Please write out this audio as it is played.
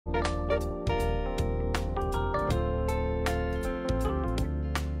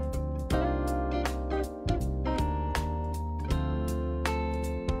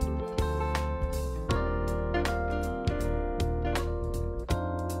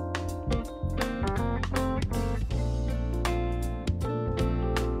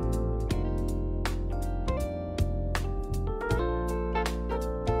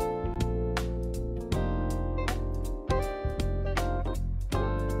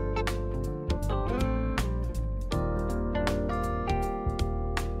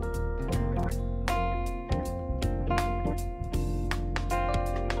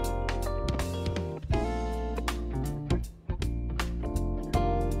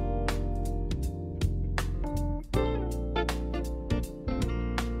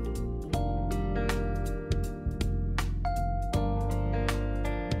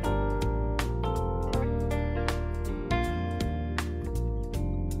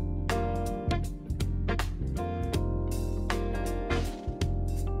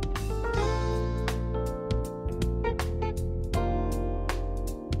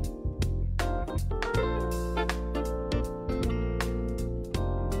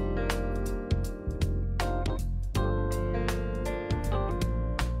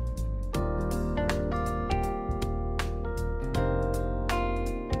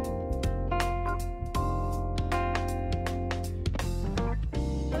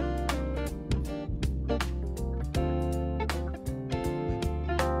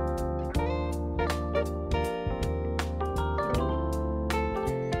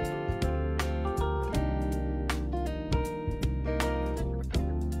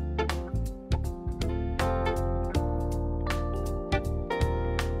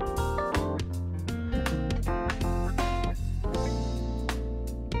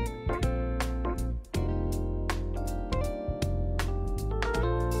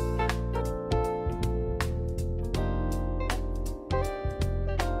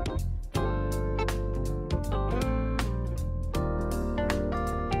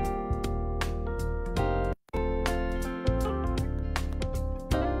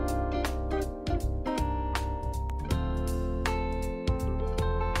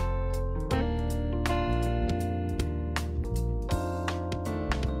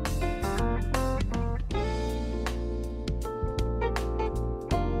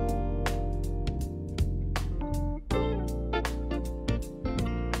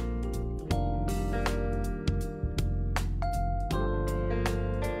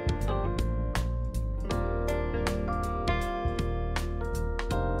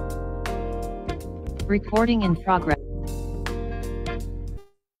Recording in progress.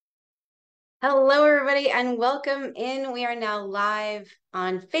 Hello, everybody, and welcome in. We are now live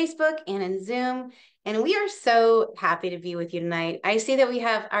on Facebook and in Zoom, and we are so happy to be with you tonight. I see that we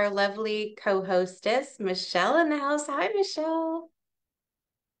have our lovely co-hostess, Michelle, in the house. Hi, Michelle.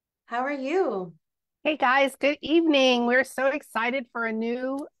 How are you? Hey guys, good evening. We're so excited for a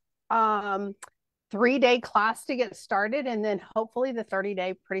new um, 3-day class to get started, and then hopefully the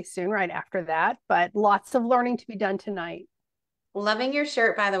 30-day pretty soon right after that. But lots of learning to be done tonight. Loving your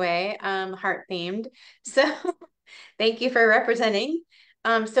shirt, by the way, heart themed. So thank you for representing.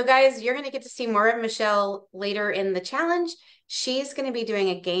 So guys, you're going to get to see more of Michelle later in the challenge. She's going to be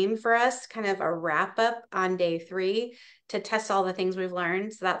doing a game for us, kind of a wrap up on day 3 to test all the things we've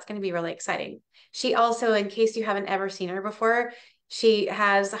learned. So that's going to be really exciting. She also, in case you haven't ever seen her before, she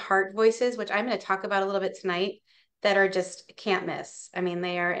has heart voices, which I'm going to talk about a little bit tonight, that are just can't miss. I mean,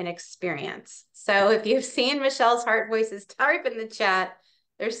 they are an experience. So if you've seen Michelle's heart voices, type in the chat.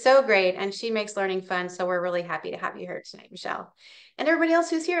 They're so great, and she makes learning fun. So we're really happy to have you here tonight, Michelle. And everybody else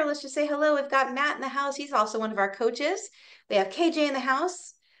who's here, let's just say hello. We've got Matt in the house. He's also one of our coaches. We have KJ in the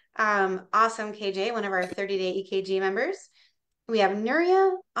house. Awesome, KJ, one of our 30-day EKG members. We have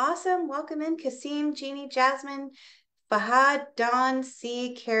Nuria. Awesome. Welcome in. Kasim, Jeannie, Jasmine, Fahad, Dawn,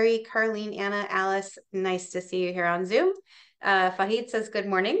 C, Carrie, Carlene, Anna, Alice. Nice to see you here on Zoom. Fahid says good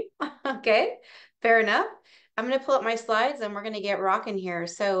morning. Okay, fair enough. I'm going to pull up my slides and we're going to get rocking here.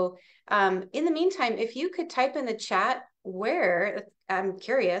 So in the meantime, if you could type in the chat I'm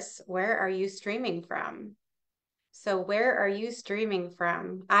curious, where are you streaming from? So where are you streaming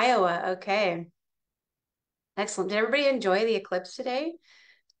from? Iowa. Okay. Excellent. Did everybody enjoy the eclipse today?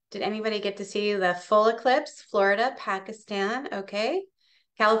 Did anybody get to see the full eclipse? Florida, Pakistan, okay.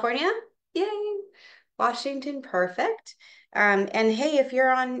 California, yay. Washington, perfect. And hey, if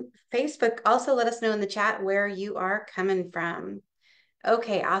you're on Facebook, also let us know in the chat where you are coming from.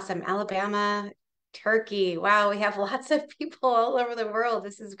 Okay, awesome. Alabama, Turkey. Wow, we have lots of people all over the world.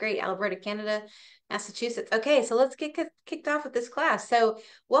 This is great. Alberta, Canada, Massachusetts. Okay, so let's get kicked off with this class. So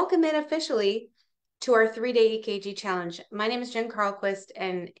welcome in officially to our 3-day EKG challenge. My name is Jen Carlquist,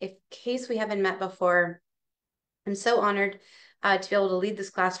 and in case we haven't met before, I'm so honored to be able to lead this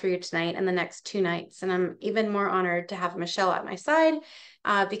class for you tonight and the next 2 nights. And I'm even more honored to have Michelle at my side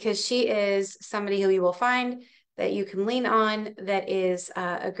because she is somebody who you will find that you can lean on, that is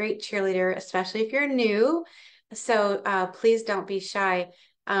a great cheerleader, especially if you're new. So please don't be shy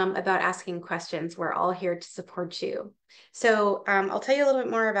about asking questions. We're all here to support you. So I'll tell you a little bit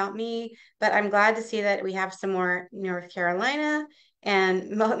more about me, but I'm glad to see that we have some more North Carolina. And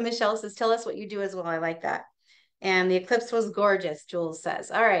Michelle says, tell us what you do as well. I like that. And the eclipse was gorgeous, Jules says.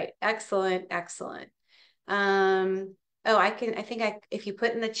 All right, excellent, excellent. Oh, if you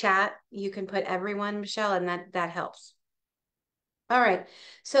put in the chat, you can put everyone, Michelle, and that helps. All right,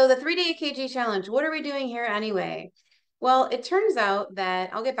 so the 3-day EKG challenge, what are we doing here anyway? Well, it turns out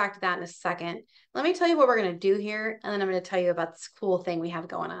that I'll get back to that in a second. Let me tell you what we're going to do here, and then I'm going to tell you about this cool thing we have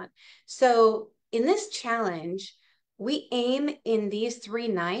going on. So in this challenge, we aim in these 3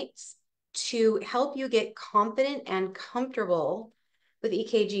 nights to help you get confident and comfortable with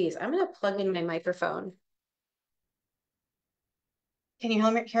EKGs. I'm going to plug in my microphone. Can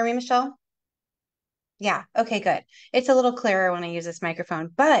you hear me, Michelle? Yeah, okay, good. It's a little clearer when I use this microphone,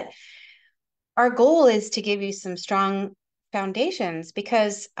 but our goal is to give you some strong foundations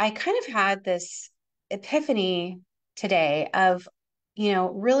because I kind of had this epiphany today of,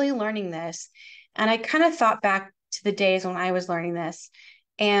 really learning this. And I kind of thought back to the days when I was learning this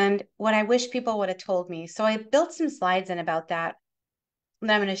and what I wish people would have told me. So I built some slides in about that I'm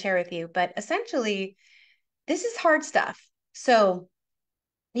going to share with you. But essentially, this is hard stuff. So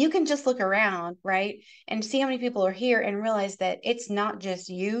you can just look around, right, and see how many people are here and realize that it's not just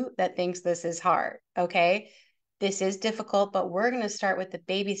you that thinks this is hard, okay? This is difficult, but we're going to start with the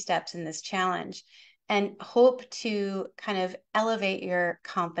baby steps in this challenge and hope to kind of elevate your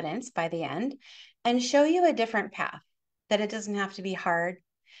confidence by the end and show you a different path, that it doesn't have to be hard,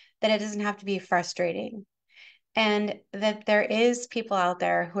 that it doesn't have to be frustrating, and that there is people out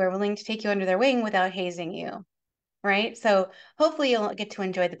there who are willing to take you under their wing without hazing you, right? So hopefully you'll get to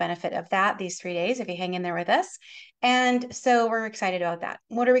enjoy the benefit of that these 3 days if you hang in there with us. And so we're excited about that.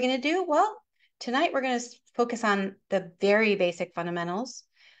 What are we going to do? Well, tonight we're going to focus on the very basic fundamentals,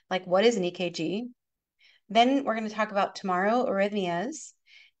 like what is an EKG? Then we're going to talk about tomorrow arrhythmias.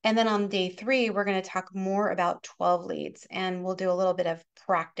 And then on day 3, we're going to talk more about 12 leads and we'll do a little bit of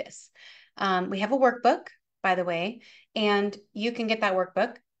practice. We have a workbook, by the way, and you can get that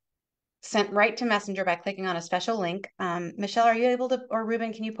workbook sent right to Messenger by clicking on a special link. Michelle, are you able to, or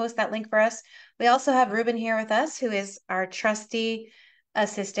Ruben, can you post that link for us? We also have Ruben here with us, who is our trusty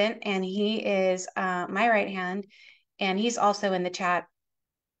assistant, and he is my right hand, and he's also in the chat,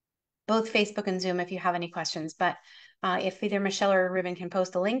 both Facebook and Zoom, if you have any questions. But if either Michelle or Ruben can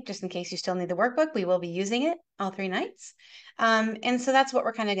post the link, just in case you still need the workbook, we will be using it all 3 nights. And so that's what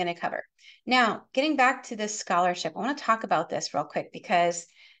we're kind of going to cover. Now, getting back to this scholarship, I want to talk about this real quick because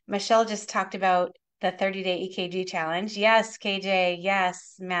Michelle just talked about the 30-day EKG challenge. Yes, KJ.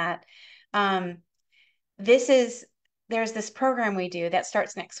 Yes, Matt. Um, this is, there's this program we do that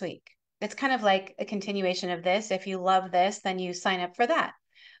starts next week. It's kind of like a continuation of this. If you love this, then you sign up for that.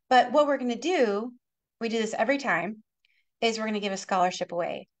 But what we're going to do, we do this every time, is we're going to give a scholarship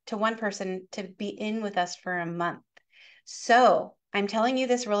away to one person to be in with us for a month. So I'm telling you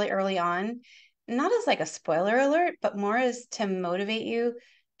this really early on, not as like a spoiler alert, but more as to motivate you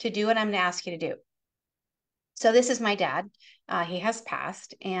to do what I'm going to ask you to do. So this is my dad. He has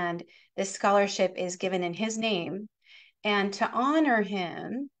passed, and this scholarship is given in his name. And to honor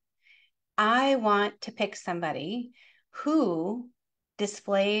him, I want to pick somebody who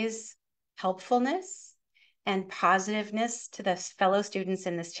displays helpfulness and positiveness to the fellow students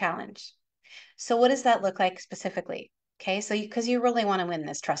in this challenge. So what does that look like specifically? Okay, so because you really want to win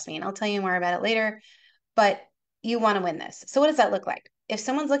this, trust me, and I'll tell you more about it later, but you want to win this. So what does that look like? If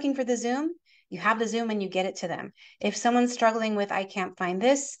someone's looking for the Zoom, you have the Zoom and you get it to them. If someone's struggling with, I can't find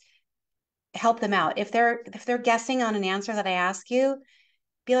this, help them out. If they're guessing on an answer that I ask you,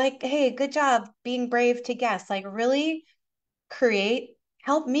 be like, hey, good job being brave to guess. Like, really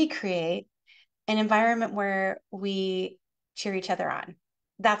help me create an environment where we cheer each other on.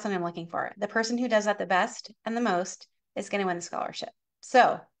 That's what I'm looking for. The person who does that the best and the most is going to win the scholarship.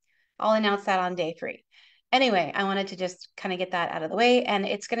 So I'll announce that on day 3. Anyway, I wanted to just kind of get that out of the way. And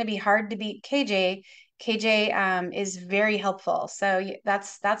it's going to be hard to beat KJ. KJ is very helpful. So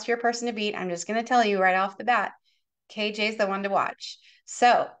that's your person to beat. I'm just going to tell you right off the bat. KJ is the one to watch.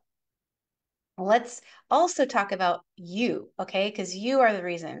 So let's also talk about you, okay? Because you are the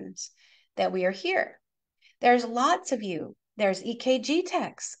reasons that we are here. There's lots of you. There's EKG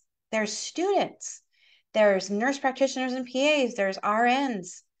techs, there's students, there's nurse practitioners and PAs, there's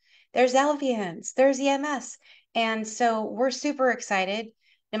RNs, there's LVNs, there's EMS. And so we're super excited,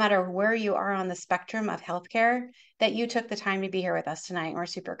 no matter where you are on the spectrum of healthcare, that you took the time to be here with us tonight. And we're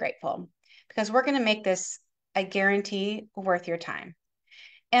super grateful because we're going to make this, I guarantee, worth your time.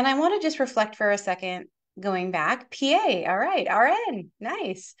 And I want to just reflect for a second, going back. PA, all right, RN,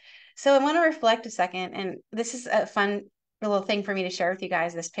 nice. So I want to reflect a second, and this is a fun little thing for me to share with you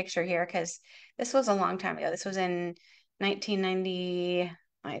guys, this picture here, because this was a long time ago. This was in 1990,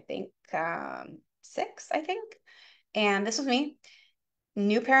 I think, 6, I think. And this was me,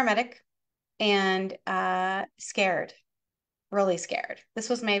 new paramedic, and scared, really scared. This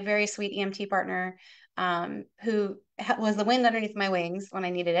was my very sweet EMT partner, who was the wind underneath my wings when I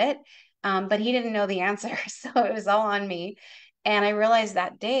needed it. But he didn't know the answer. So it was all on me. And I realized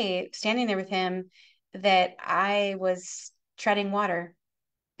that day, standing there with him, that I was treading water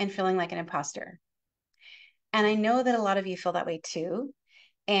and feeling like an imposter. And I know that a lot of you feel that way too.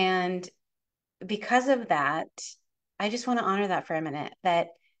 And because of that, I just want to honor that for a minute, that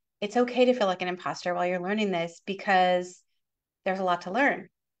it's okay to feel like an imposter while you're learning this, because there's a lot to learn.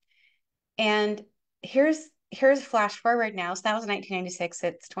 And here's flash forward now. So that was 1996.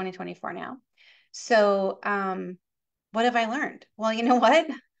 It's 2024 now. So what have I learned? Well, you know what?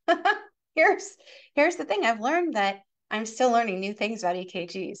 here's here's the thing. I've learned that I'm still learning new things about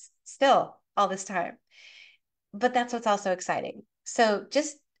EKGs still all this time. But that's what's also exciting. So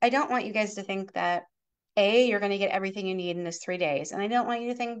just I don't want you guys to think that A, you're going to get everything you need in this 3 days. And I don't want you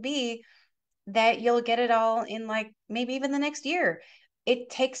to think B, that you'll get it all in like maybe even the next year. It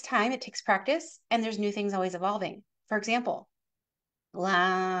takes time, it takes practice, and there's new things always evolving. For example,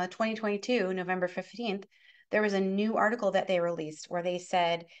 2022, November 15th, there was a new article that they released where they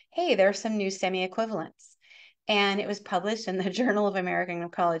said, hey, there are some new semi-equivalents. And it was published in the Journal of American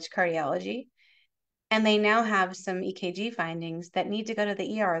College Cardiology. And they now have some EKG findings that need to go to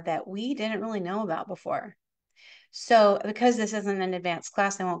the ER that we didn't really know about before. So because this isn't an advanced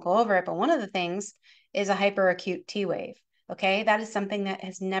class, I won't go over it. But one of the things is a hyperacute T wave. Okay. That is something that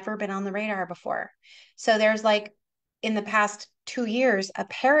has never been on the radar before. So there's like in the past 2 years, a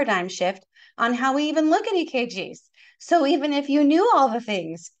paradigm shift on how we even look at EKGs. So even if you knew all the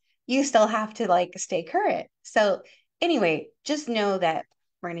things, you still have to like stay current. So anyway, just know that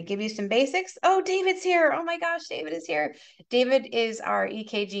we're going to give you some basics. Oh, David's here. Oh my gosh, David is here. David is our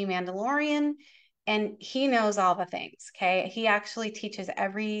EKG Mandalorian, and he knows all the things. Okay. He actually teaches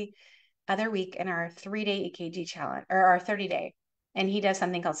every other week in our 3-day EKG challenge or our 30-day. And he does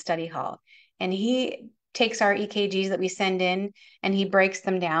something called study hall. And he takes our EKGs that we send in and he breaks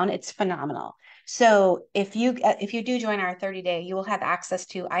them down. It's phenomenal. So if you do join our 30-day, you will have access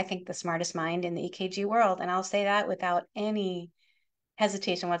to, I think, the smartest mind in the EKG world. And I'll say that without any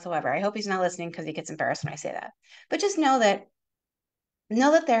hesitation whatsoever. I hope he's not listening because he gets embarrassed when I say that. But just know that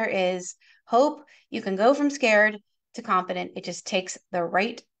there is hope. You can go from scared to confident. It just takes the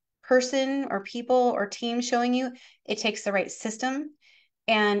right person or people or team showing you. It takes the right system,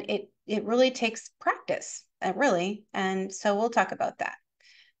 and it really takes practice, really. And so we'll talk about that.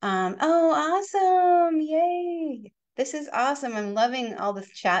 Oh, awesome. Yay. This is awesome. I'm loving all this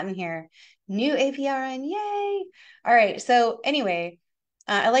chat in here. New APRN. Yay. All right. So anyway,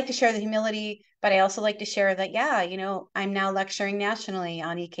 I like to share the humility, but I also like to share that, yeah, I'm now lecturing nationally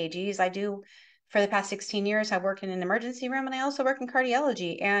on EKGs. I do for the past 16 years. I worked in an emergency room and I also work in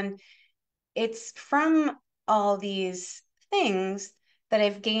cardiology. And it's from all these things that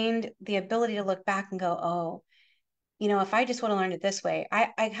I've gained the ability to look back and go, oh, if I just would have learned it this way,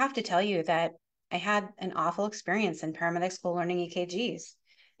 I have to tell you that I had an awful experience in paramedic school learning EKGs.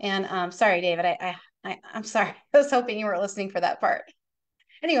 And sorry, David, I'm sorry. I was hoping you were listening for that part.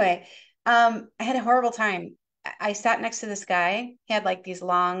 Anyway, I had a horrible time. I sat next to this guy. He had like these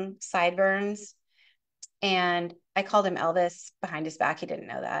long sideburns, and I called him Elvis behind his back. He didn't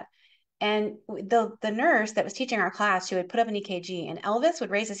know that. And the nurse that was teaching our class, she would put up an EKG, and Elvis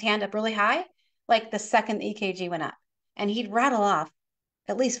would raise his hand up really high, like the second the EKG went up, and he'd rattle off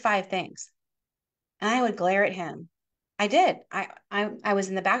at least 5 things. And I would glare at him. I did. I was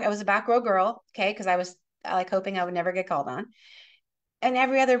in the back. I was a back row girl, okay, because I was like hoping I would never get called on. And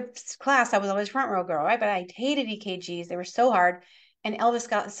every other class, I was always front row girl, right? But I hated EKGs. They were so hard. And Elvis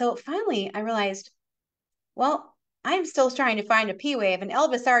got so finally I realized, well, I'm still trying to find a P wave, and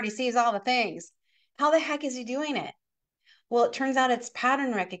Elvis already sees all the things. How the heck is he doing it? Well, it turns out it's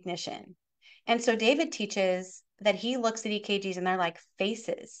pattern recognition. And so David teaches that he looks at EKGs and they're like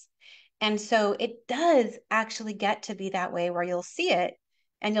faces. And so it does actually get to be that way where you'll see it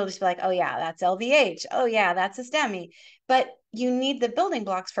and you'll just be like, oh, yeah, that's LVH. Oh, yeah, that's a STEMI. But you need the building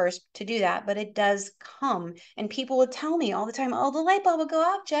blocks first to do that. But it does come. And people would tell me all the time, oh, the light bulb will go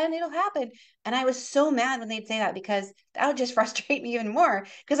off, Jen, it'll happen. And I was so mad when they'd say that because that would just frustrate me even more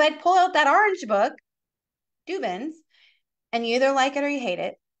because I'd pull out that orange book, Dubin's, and you either like it or you hate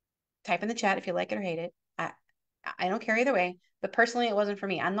it. Type in the chat if you like it or hate it. I don't care either way. But personally, it wasn't for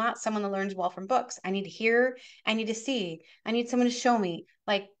me. I'm not someone that learns well from books. I need to hear, I need to see, I need someone to show me.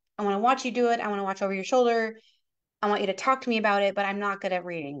 Like, I want to watch you do it. I want to watch over your shoulder. I want you to talk to me about it, but I'm not good at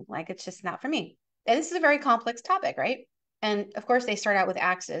reading. Like, it's just not for me. And this is a very complex topic, right? And of course, they start out with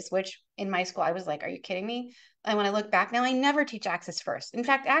axis, which in my school, I was like, are you kidding me? And when I look back now, I never teach axis first. In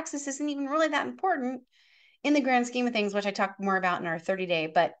fact, axis isn't even really that important in the grand scheme of things, which I talk more about in our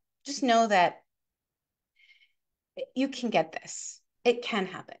 30-day. But just know that you can get this. It can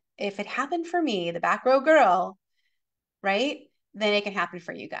happen. If it happened for me, the back row girl, right? Then it can happen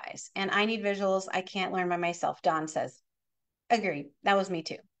for you guys. And I need visuals. I can't learn by myself. Dawn says, agreed. That was me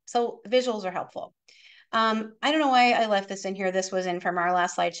too. So visuals are helpful. I don't know why I left this in here. This was in from our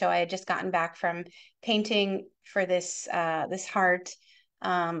last slideshow. I had just gotten back from painting for this heart.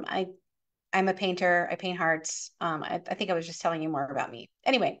 I'm a painter. I paint hearts. I think I was just telling you more about me.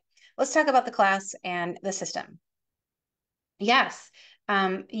 Anyway, let's talk about the class and the system. Yes,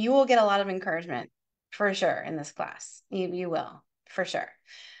 you will get a lot of encouragement for sure in this class. You will for sure.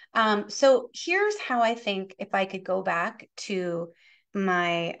 So here's how I think if I could go back to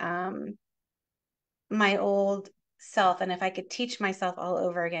my my old self and if I could teach myself all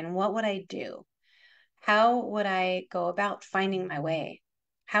over again, what would I do? How would I go about finding my way?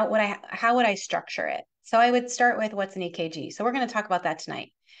 How would I structure it? So I would start with what's an EKG. So we're going to talk about that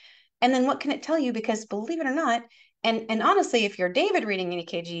tonight. And then what can it tell you? Because believe it or not, and honestly, if you're David reading an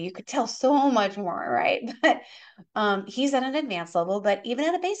EKG, you could tell so much more, right? But he's at an advanced level, but even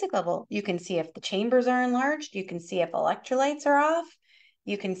at a basic level, you can see if the chambers are enlarged, you can see if electrolytes are off,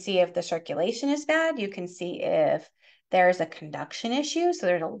 you can see if the circulation is bad, you can see if there's a conduction issue. So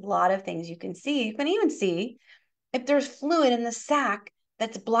there's a lot of things you can see. You can even see if there's fluid in the sac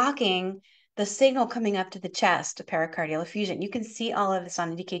that's blocking the signal coming up to the chest, a pericardial effusion. You can see all of this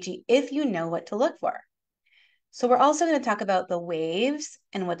on an EKG if you know what to look for. So we're also going to talk about the waves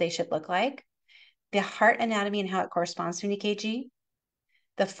and what they should look like, the heart anatomy and how it corresponds to an EKG,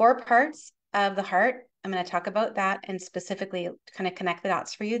 the 4 parts of the heart. I'm going to talk about that and specifically kind of connect the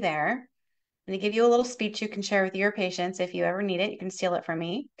dots for you there. I'm going to give you a little speech you can share with your patients if you ever need it. You can steal it from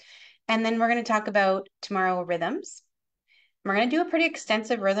me. And then we're going to talk about tomorrow rhythms. We're going to do a pretty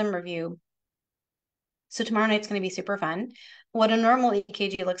extensive rhythm review. So tomorrow night's going to be super fun. What a normal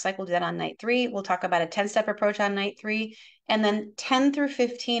EKG looks like, we'll do that on night 3. We'll talk about a 10-step approach on night 3. And then 10 through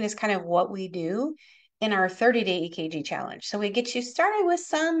 15 is kind of what we do in our 30-day EKG challenge. So we get you started with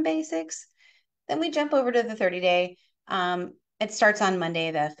some basics, then we jump over to the 30-day. It starts on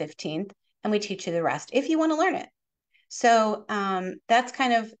Monday, the 15th, and we teach you the rest if you want to learn it. So that's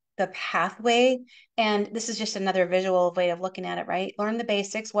kind of the pathway. And this is just another visual way of looking at it, right? Learn the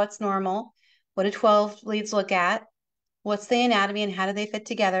basics. What's normal? What do 12 leads look at? What's the anatomy and how do they fit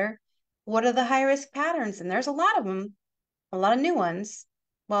together? What are the high risk patterns? And there's a lot of them, a lot of new ones.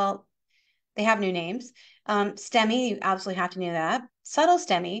 Well, they have new names. STEMI, you absolutely have to know that. Subtle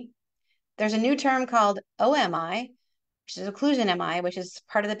STEMI. There's a new term called OMI, which is occlusion MI, which is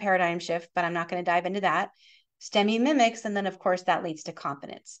part of the paradigm shift, but I'm not going to dive into that. STEMI mimics, and then of course that leads to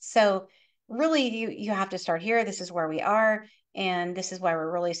confidence. So really you have to start here. This is where we are, and this is why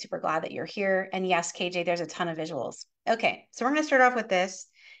we're really super glad that you're here. And yes, KJ, there's a ton of visuals. Okay, so we're going to start off with this.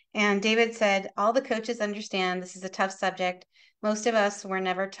 And David said, all the coaches understand this is a tough subject. Most of us were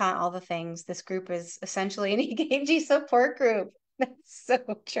never taught all the things. This group is essentially an EKG support group. That's so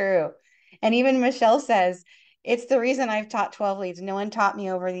true. And even Michelle says, it's the reason I've taught 12 leads. No one taught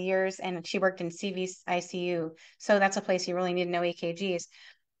me over the years, and she worked in CV ICU. So that's a place you really need to know EKGs.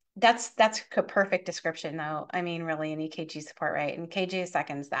 That's a perfect description, though. I mean, really, an EKG support, right? And KJ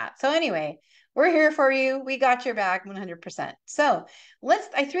seconds that. So anyway, we're here for you. We got your back 100%. So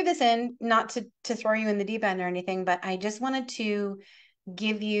I threw this in not to throw you in the deep end or anything, but I just wanted to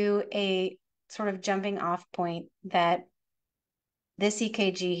give you a sort of jumping off point that this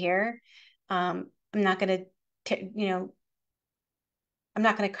EKG here, I'm not going to, I'm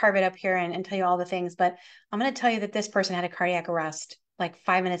not going to carve it up here and tell you all the things, but I'm going to tell you that this person had a cardiac arrest like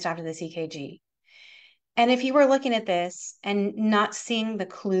 5 minutes after this EKG. And if you were looking at this and not seeing the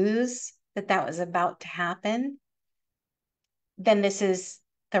clues that that was about to happen, then this is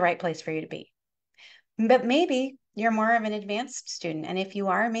the right place for you to be. But maybe you're more of an advanced student. And if you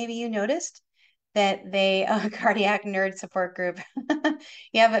are, maybe you noticed that they a cardiac nerd support group.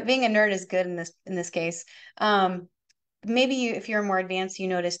 Yeah, but being a nerd is good in this case. Maybe if you're more advanced, you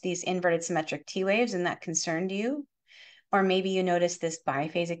noticed these inverted symmetric T waves and that concerned you. Or maybe you noticed this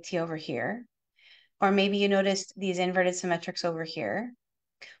biphasic T over here. Or maybe you noticed these inverted symmetrics over here.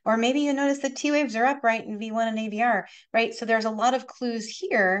 Or maybe you noticed the T waves are upright in V1 and AVR, right? So there's a lot of clues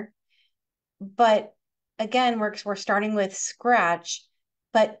here, but again, we're starting with scratch,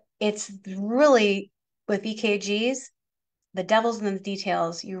 but it's really with EKGs, the devil's in the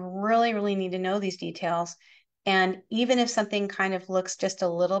details. You really, really need to know these details. And even if something kind of looks just a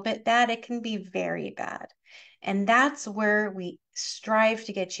little bit bad, it can be very bad. And that's where we strive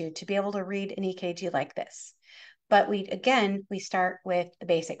to get you to be able to read an EKG like this. But we start with the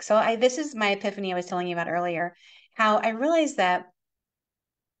basics. So this is my epiphany I was telling you about earlier, how I realized that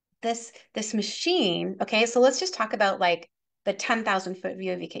this machine, okay, so let's just talk about like the 10,000 foot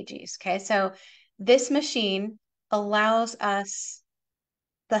view of EKGs. Okay, so this machine allows us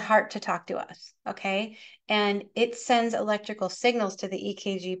the heart to talk to us, okay? And it sends electrical signals to the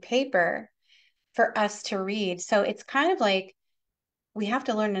EKG paper for us to read. So it's kind of like we have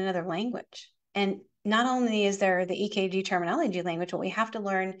to learn another language. And not only is there the EKG terminology language, but we have to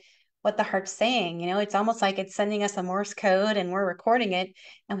learn what the heart's saying. It's almost like it's sending us a Morse code and we're recording it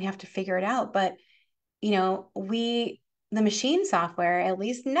and we have to figure it out. But, the machine software, at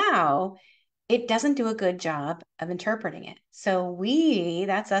least now, it doesn't do a good job of interpreting it. So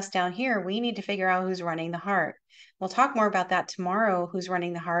that's us down here, we need to figure out who's running the heart. We'll talk more about that tomorrow, who's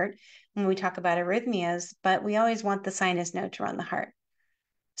running the heart, when we talk about arrhythmias, but we always want the sinus node to run the heart.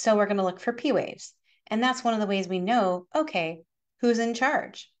 So we're going to look for P waves. And that's one of the ways we know, okay, who's in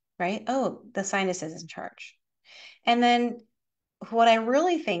charge, right? Oh, the sinus is in charge. And then what I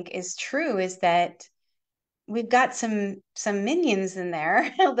really think is true is that we've got some minions in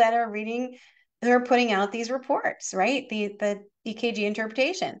there that are putting out these reports, right? The EKG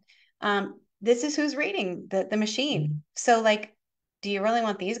interpretation. This is who's reading the machine. Mm-hmm. So like, do you really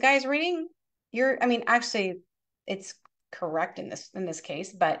want these guys reading actually it's correct in this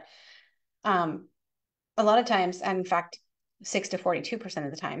case, but a lot of times, and in fact, 6 to 42%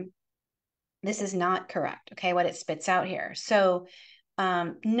 of the time, this is not correct. Okay, what it spits out here. So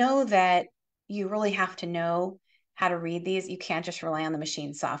know that you really have to know how to read these. You can't just rely on the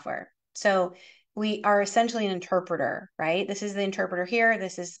machine software. So we are essentially an interpreter, right? This is the interpreter here.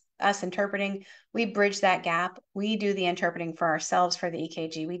 This is us interpreting. We bridge that gap. We do the interpreting for ourselves for the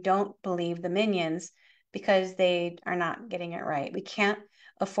EKG. We don't believe the minions because they are not getting it right. We can't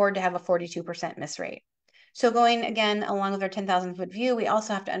afford to have a 42% miss rate. So going again along with our 10,000-foot view, we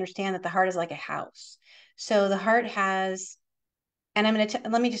also have to understand that the heart is like a house. So the heart has, and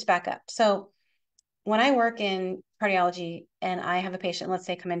let me just back up. So when I work in cardiology and I have a patient, let's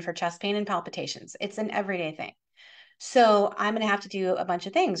say come in for chest pain and palpitations, it's an everyday thing. So I'm going to have to do a bunch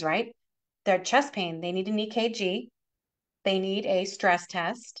of things, right? Their chest pain, they need an EKG, they need a stress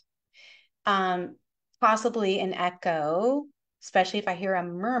test, um, possibly an echo, especially if I hear a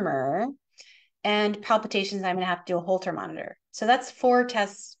murmur, and palpitations, I'm going to have to do a Holter monitor. So that's 4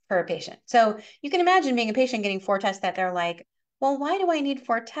 tests per patient. So you can imagine being a patient getting 4 tests that they're like, well, why do I need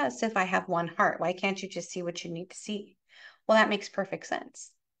 4 tests if I have one heart? Why can't you just see what you need to see? Well, that makes perfect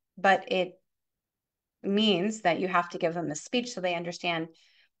sense. But it means that you have to give them the speech so they understand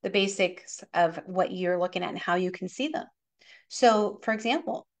the basics of what you're looking at and how you can see them. So, for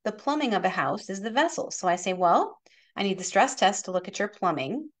example, the plumbing of a house is the vessel. So I say, well, I need the stress test to look at your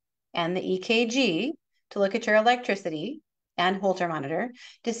plumbing and the EKG to look at your electricity and Holter monitor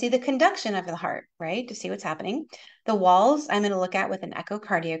to see the conduction of the heart, right? To see what's happening. The walls I'm going to look at with an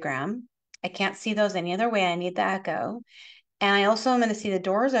echocardiogram. I can't see those any other way. I need the echo. And I also am going to see the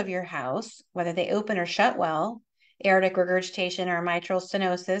doors of your house, whether they open or shut well, aortic regurgitation or mitral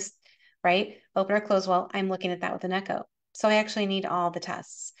stenosis, right? Open or close well. I'm looking at that with an echo. So I actually need all the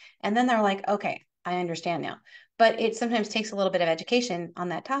tests. And then they're like, okay, I understand now. But it sometimes takes a little bit of education on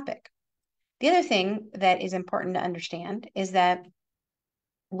that topic. The other thing that is important to understand is that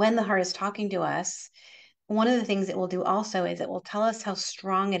when the heart is talking to us, one of the things it will do also is it will tell us how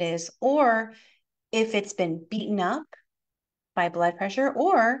strong it is, or if it's been beaten up by blood pressure,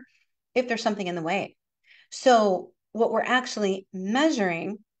 or if there's something in the way. So what we're actually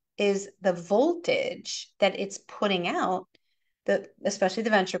measuring is the voltage that it's putting out, especially the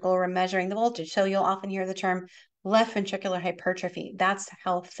ventricle, we're measuring the voltage. So you'll often hear the term left ventricular hypertrophy. That's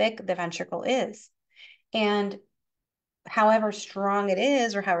how thick the ventricle is. And however strong it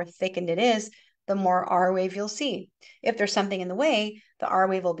is or however thickened it is, the more R wave you'll see. If there's something in the way, the R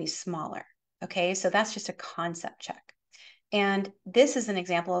wave will be smaller. Okay, so that's just a concept check. And this is an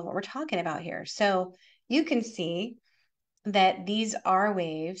example of what we're talking about here. So you can see that these R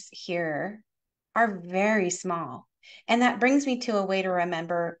waves here are very small. And that brings me to a way to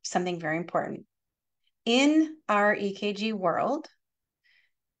remember something very important. In our EKG world,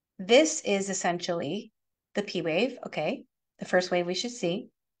 this is essentially the P wave, okay? The first wave we should see.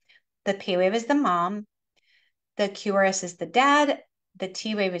 The P wave is the mom, the QRS is the dad, the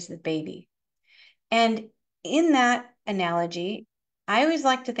T wave is the baby. And in that analogy, I always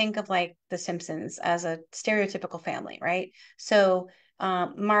like to think of like The Simpsons as a stereotypical family, right? So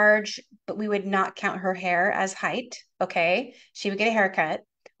Marge, but we would not count her hair as height, okay? She would get a haircut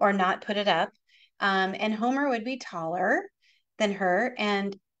or not put it up. And Homer would be taller than her.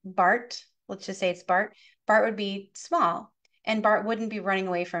 And Bart, let's just say it's Bart, Bart would be small. And Bart wouldn't be running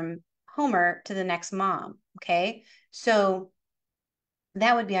away from Homer to the next mom, okay? So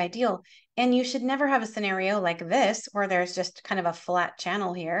that would be ideal. And you should never have a scenario like this where there's just kind of a flat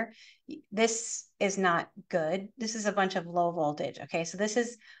channel here. This is not good. This is a bunch of low voltage. Okay, so this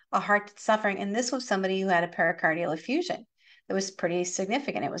is a heart suffering. And this was somebody who had a pericardial effusion that was pretty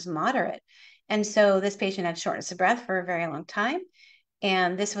significant. It was moderate. And so this patient had shortness of breath for a very long time.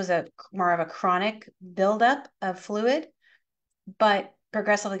 And this was a more of a chronic buildup of fluid, but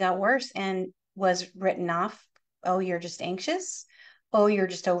progressively got worse and was written off. Oh, you're just anxious. Oh, you're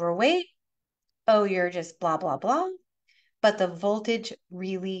just overweight. Oh, you're just blah, blah, blah. But the voltage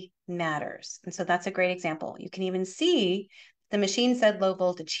really matters. And so that's a great example. You can even see the machine said low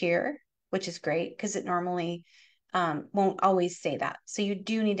voltage here, which is great because it normally won't always say that. So you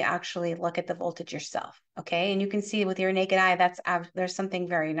do need to actually look at the voltage yourself. Okay. And you can see with your naked eye, there's something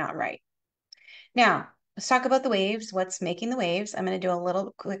very not right. Now, let's talk about the waves. What's making the waves? I'm going to do a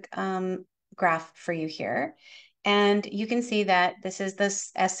little quick graph for you here. And you can see that this is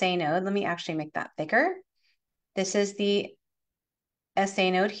this SA node. Let me actually make that bigger. This is the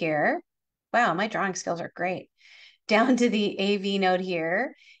SA node here. Wow, my drawing skills are great. Down to the AV node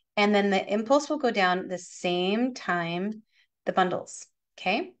here. And then the impulse will go down the same time the bundles,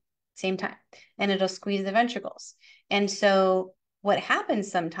 okay? Same time. And it'll squeeze the ventricles. And so what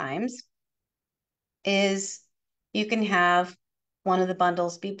happens sometimes is you can have one of the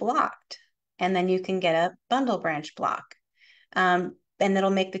bundles be blocked, and then you can get a bundle branch block. And it'll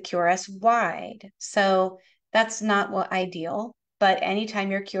make the QRS wide. So that's not what ideal, but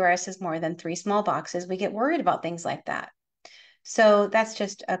anytime your QRS is more than 3 small boxes, we get worried about things like that. So that's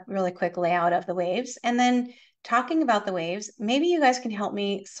just a really quick layout of the waves. And then talking about the waves, maybe you guys can help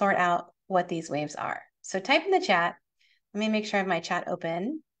me sort out what these waves are. So type in the chat. Let me make sure I have my chat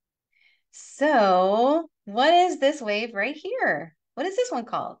open. So, what is this wave right here? What is this one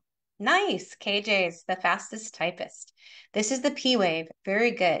called? Nice. KJ's the fastest typist. This is the P wave.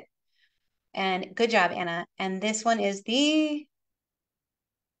 Very good. And good job, Anna. And this is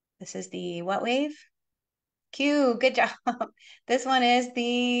the what wave? Q. Good job. This one is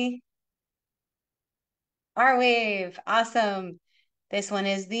the R wave. Awesome. This one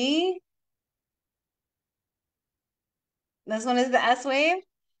is this one is the S wave.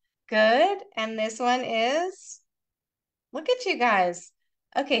 Good. And this one is, look at you guys.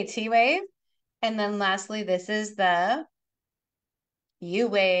 Okay, T wave. And then lastly, this is the U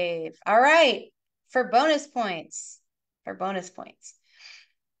wave. All right. For bonus points, for bonus points,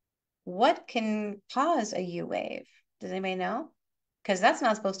 what can cause a U wave? Does anybody know? Because that's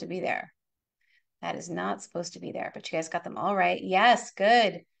not supposed to be there. That is not supposed to be there, but you guys got them all right. Yes,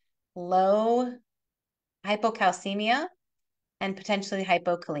 good. Low hypocalcemia and potentially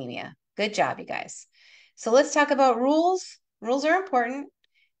hypokalemia. Good job, you guys. So let's talk about rules. Rules are important.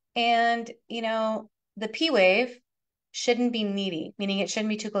 And, the P wave shouldn't be needy, meaning it shouldn't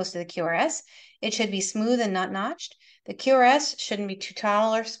be too close to the QRS. It should be smooth and not notched. The QRS shouldn't be too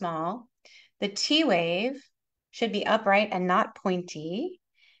tall or small. The T wave should be upright and not pointy.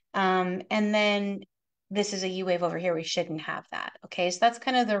 And then this is a U wave over here. We shouldn't have that. Okay, so that's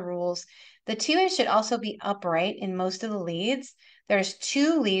kind of the rules. The T wave should also be upright in most of the leads. There's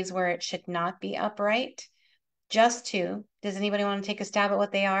two leads where it should not be upright. Just two. Does anybody want to take a stab at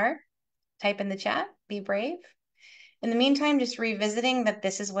what they are? Type in the chat. Be brave. In the meantime, just revisiting that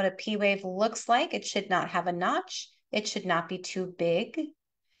this is what a P wave looks like. It should not have a notch. It should not be too big.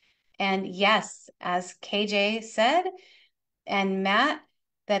 And yes, as KJ said, and Matt,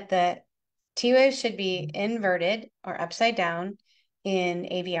 that the T wave should be inverted or upside down in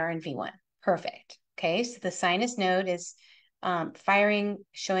AVR and V1. Perfect. Okay, so the sinus node is firing,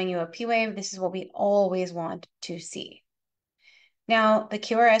 showing you a P wave. This is what we always want to see. Now, the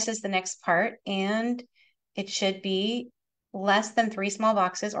QRS is the next part, and it should be less than 3 small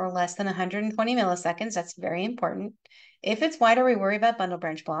boxes or less than 120 milliseconds. That's very important. If it's wider, we worry about bundle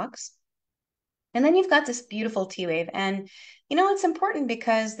branch blocks. And then you've got this beautiful T wave. And it's important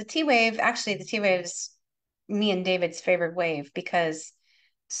because the T wave is me and David's favorite wave because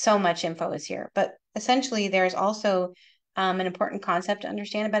so much info is here. But essentially, there's also an important concept to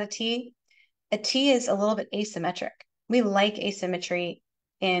understand about a T. A T is a little bit asymmetric. We like asymmetry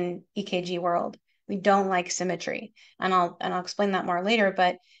in EKG world. We don't like symmetry. And I'll explain that more later,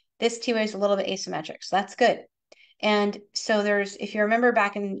 but this T wave is a little bit asymmetric. So that's good. And so if you remember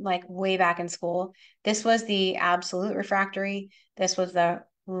back in way back in school, this was the absolute refractory. This was the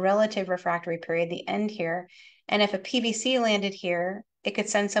relative refractory period, the end here. And if a PVC landed here, it could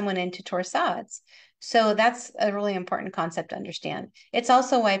send someone into torsades. So that's a really important concept to understand. It's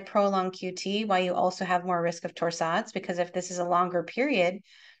also why prolonged QT, why you also have more risk of torsades, because if this is a longer period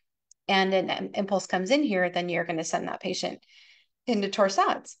and an impulse comes in here, then you're going to send that patient into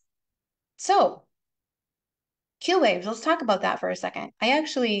torsades. So Q waves, let's talk about that for a second. I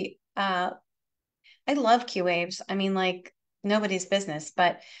love Q waves. I mean, like nobody's business,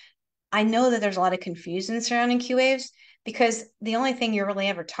 but I know that there's a lot of confusion surrounding Q waves because the only thing you're really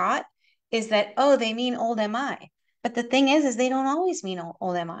ever taught is that, oh, they mean old MI. But the thing is they don't always mean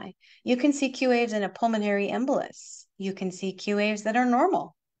old MI. You can see Q waves in a pulmonary embolus. You can see Q waves that are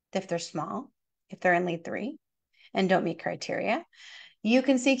normal if they're small, if they're in lead 3 and don't meet criteria. You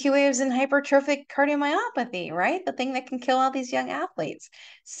can see Q waves in hypertrophic cardiomyopathy, right? The thing that can kill all these young athletes.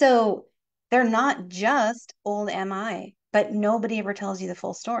 So they're not just old MI, but nobody ever tells you the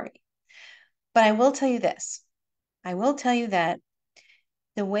full story. But I will tell you this. I will tell you that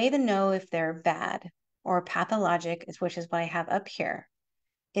the way to know if they're bad or pathologic, which is what I have up here,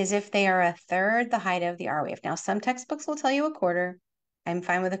 is if they are a third the height of the R wave. Now, some textbooks will tell you a quarter. I'm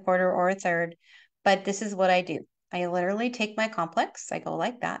fine with a quarter or a third, but this is what I do. I literally take my complex, I go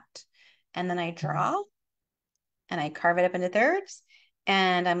like that, and then I draw and I carve it up into thirds.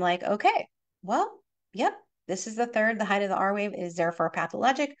 And I'm like, okay, well, yep, this is the third. The height of the R wave is therefore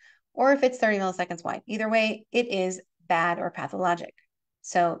pathologic, or if it's 30 milliseconds wide. Either way, it is bad or pathologic.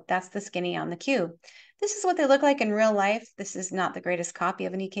 So that's the skinny on the Q. This is what they look like in real life. This is not the greatest copy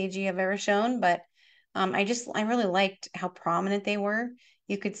of an EKG I've ever shown, but I really liked how prominent they were.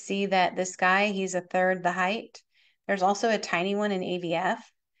 You could see that this guy, he's a third the height. There's also a tiny one in AVF.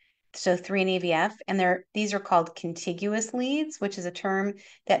 So 3 in AVF, and these are called contiguous leads, which is a term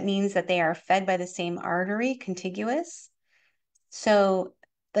that means that they are fed by the same artery, contiguous. So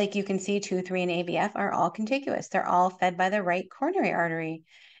like you can see 2, 3 and AVF are all contiguous. They're all fed by the right coronary artery.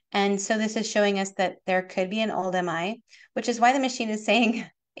 And so this is showing us that there could be an old MI, which is why the machine is saying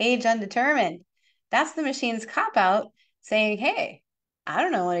age undetermined. That's the machine's cop out saying, hey, I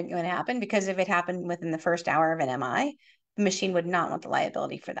don't know when it happened, because if it happened within the first hour of an MI, the machine would not want the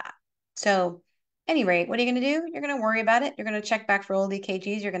liability for that. So, any rate, what are you going to do? You're going to worry about it. You're going to check back for old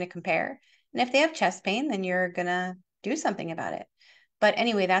EKGs. You're going to compare. And if they have chest pain, then you're going to do something about it. But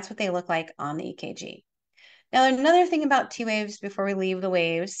anyway, that's what they look like on the EKG. Now, another thing about T waves before we leave the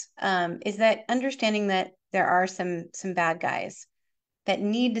waves is that understanding that there are some bad guys that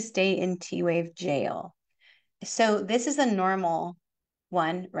need to stay in T wave jail. So this is a normal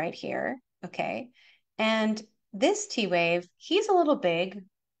one right here, okay? And this T wave, he's a little big,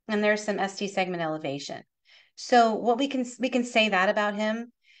 and there's some ST segment elevation. So what we can say that about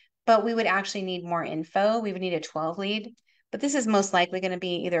him, but we would actually need more info. We would need a 12 lead, but this is most likely going to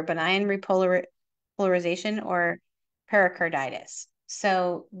be either benign repolarization or pericarditis.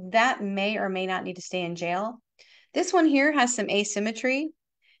 So that may or may not need to stay in jail. This one here has some asymmetry,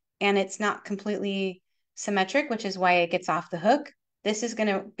 and it's not completely symmetric, which is why it gets off the hook. This is going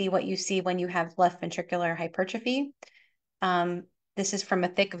to be what you see when you have left ventricular hypertrophy. This is from a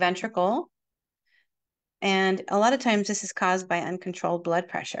thick ventricle. And a lot of times this is caused by uncontrolled blood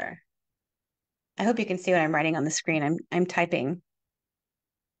pressure. I hope you can see what I'm writing on the screen. I'm typing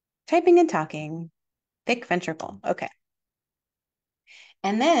and talking. Thick ventricle. Okay.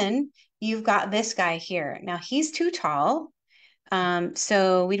 And then you've got this guy here. Now he's too tall.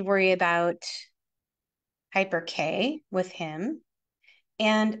 So we'd worry about hyper K with him,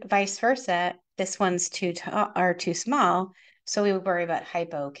 and vice versa. This one's too tall or too small, so we would worry about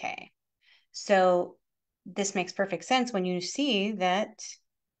hypo K. So this makes perfect sense when you see that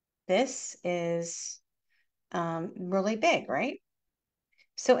this is really big, right?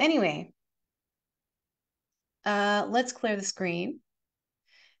 So anyway, let's clear the screen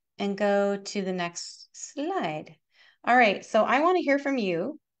and go to the next slide. All right, so I want to hear from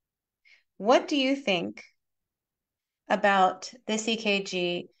you. What do you think about this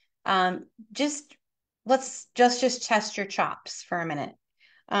EKG? Just let's just test your chops for a minute.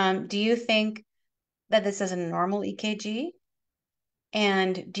 Do you think that this is a normal EKG?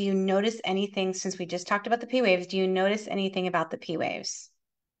 And do you notice anything, since we just talked about the P waves, do you notice anything about the P waves?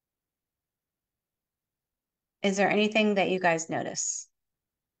 Is there anything that you guys notice?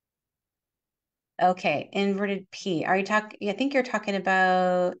 Okay, inverted P. Are you talking? I think you're talking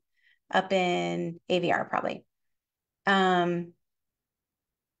about up in AVR probably. Um,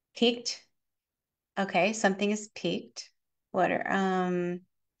 Peaked. Okay, something is peaked. What are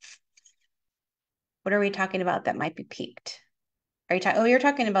what are we talking about that might be peaked? Are you talking? Oh, you're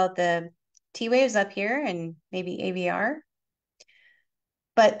talking about the T waves up here and maybe AVR.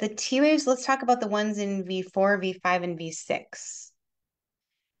 But the T waves, let's talk about the ones in V4, V5, and V6.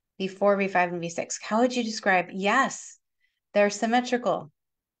 V4, V5, and V6. How would you describe? Yes, they're symmetrical.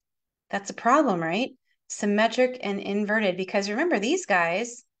 That's a problem, right? Symmetric and inverted, because remember, these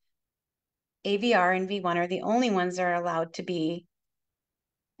guys, AVR and V1, are the only ones that are allowed to be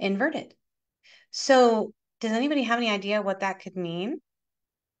inverted. So does anybody have any idea what that could mean?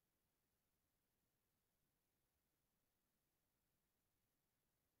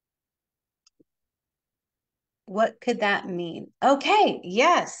 What could that mean? Okay,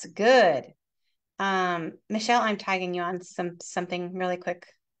 yes, good. Michelle, I'm tagging you on something really quick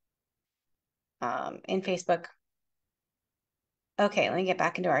in Facebook. Okay, let me get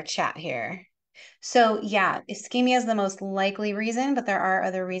back into our chat here. So yeah, ischemia is the most likely reason, but there are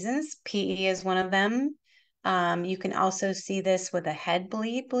other reasons. PE is one of them. You can also see this with a head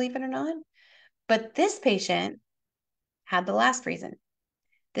bleed, believe it or not. But this patient had the last reason.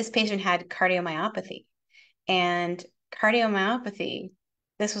 This patient had cardiomyopathy. And cardiomyopathy,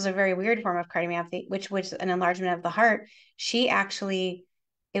 this was a very weird form of cardiomyopathy, which was an enlargement of the heart. She actually,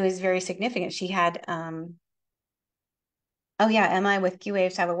 it was very significant. She had oh yeah, MI with Q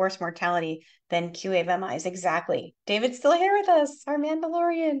waves have a worse mortality than Q wave MIs. Exactly. David's still here with us, our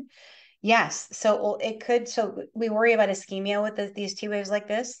Mandalorian. Yes. So it could. So we worry about ischemia with these T waves like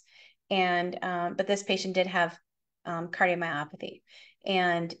this, and but this patient did have cardiomyopathy,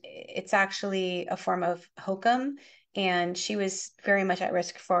 and it's actually a form of HOCM, and she was very much at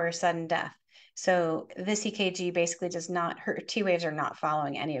risk for sudden death. So this EKG basically does not, her T waves are not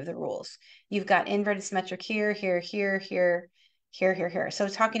following any of the rules. You've got inverted symmetric here, here, here, here, here, here, here. So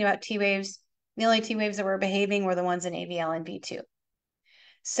talking about T waves, the only T waves that were behaving were the ones in AVL and V2.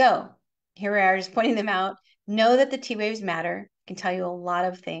 So here we are, just pointing them out. Know that the T waves matter. Can tell you a lot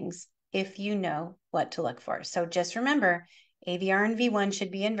of things if you know what to look for. So just remember, AVR and V1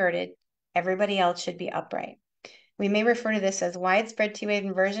 should be inverted. Everybody else should be upright. We may refer to this as widespread T wave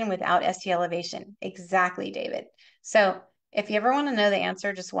inversion without ST elevation. Exactly, David. So If you ever want to know the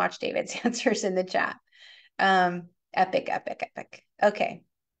answer, just watch David's answers in the chat. Epic, epic, epic. Okay.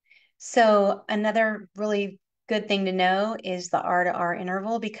 So another really good thing to know is the R to R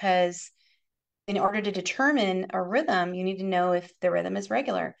interval, because in order to determine a rhythm, you need to know if the rhythm is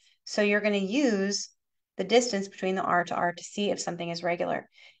regular. So you're going to use the distance between the R to R to see if something is regular.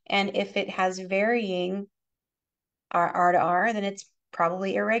 And if it has varying R to R, then it's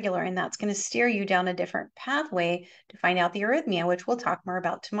probably irregular. And that's going to steer you down a different pathway to find out the arrhythmia, which we'll talk more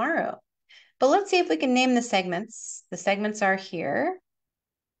about tomorrow. But let's see if we can name the segments. The segments are here.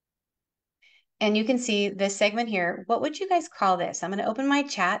 And you can see this segment here. What would you guys call this? I'm going to open my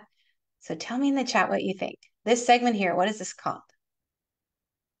chat. So tell me in the chat what you think. This segment here, what is this called?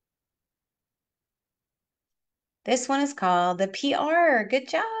 This one is called the PR. Good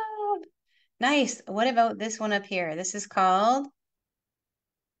job. Nice. What about this one up here? This is called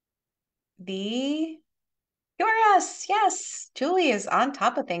the QRS. Yes. Julie is on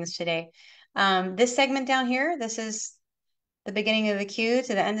top of things today. This segment down here, this is the beginning of the Q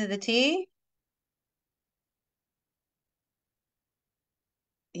to the end of the T.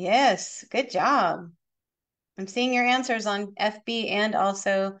 Yes. Good job. I'm seeing your answers on FB and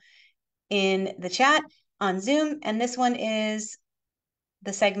also in the chat on Zoom. And this one is,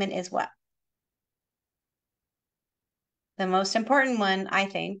 the segment is what? The most important one, I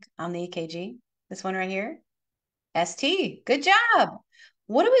think, on the EKG. This one right here. ST. Good job.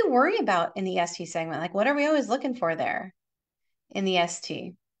 What do we worry about in the ST segment? Like, what are we always looking for there in the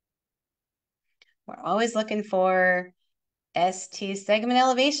ST? We're always looking for ST segment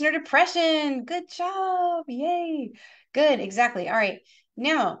elevation or depression. Good job. Yay. Good. Exactly. All right.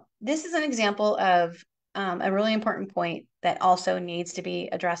 Now, this is an example of a really important point that also needs to be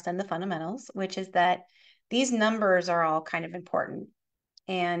addressed in the fundamentals, which is that these numbers are all kind of important.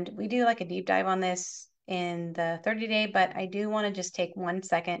 And we do like a deep dive on this in the 30 day, but I do want to just take 1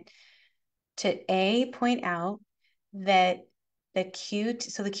 second to point out that the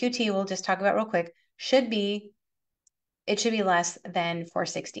so the QT we'll just talk about real quick, it should be less than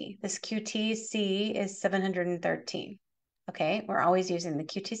 460. This QTC is 713. Okay, we're always using the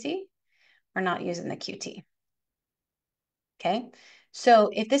QTC. We're not using the QT. Okay, so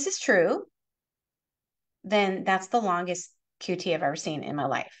if this is true, then that's the longest QT I've ever seen in my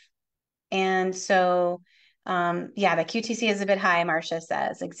life. And so, yeah, the QTC is a bit high, Marcia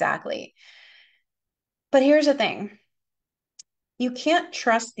says, exactly. But here's the thing. You can't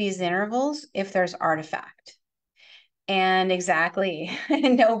trust these intervals if there's artifact. And exactly,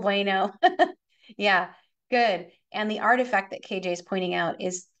 no bueno. Yeah, good. And the artifact that KJ is pointing out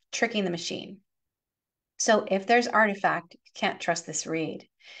is tricking the machine. So if there's artifact, you can't trust this read.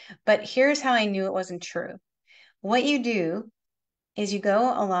 But here's how I knew it wasn't true. What you do is you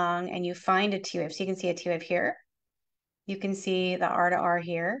go along and you find a T wave. So you can see a T wave here. You can see the R to R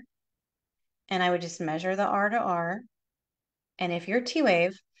here. And I would just measure the R to R. And if your T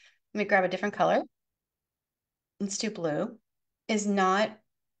wave, let me grab a different color. Let's do blue, is not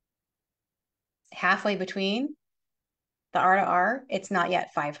halfway between the R to R, it's not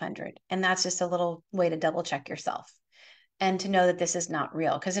yet 500. And that's just a little way to double check yourself and to know that this is not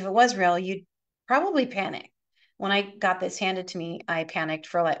real. Because if it was real, you'd probably panic. When I got this handed to me, I panicked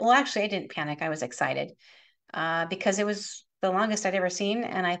for like, well, actually, I didn't panic. I was excited because it was the longest I'd ever seen.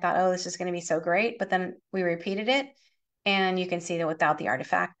 And I thought, oh, this is going to be so great. But then we repeated it. And you can see that without the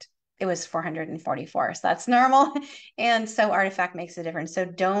artifact, it was 444. So that's normal. And so artifact makes a difference. So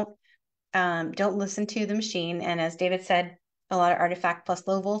don't listen to the machine. And as David said, a lot of artifact plus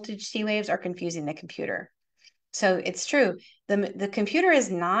low voltage T waves are confusing the computer. So it's true. The computer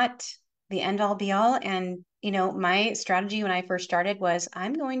is not the end all be all. And, my strategy when I first started was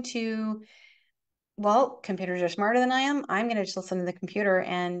I'm going to, well, computers are smarter than I am. I'm going to just listen to the computer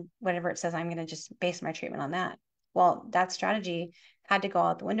and whatever it says, I'm going to just base my treatment on that. Well, that strategy had to go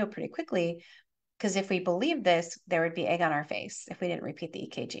out the window pretty quickly because if we believed this, there would be egg on our face if we didn't repeat the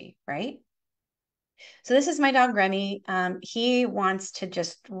EKG, right? So this is my dog Remy. He wants to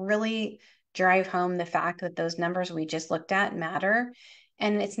just really drive home the fact that those numbers we just looked at matter.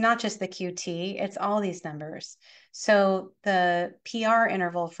 And it's not just the QT, it's all these numbers. So the PR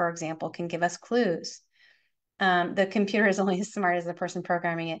interval, for example, can give us clues. The computer is only as smart as the person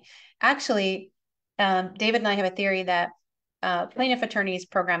programming it. Actually, David and I have a theory that plaintiff attorneys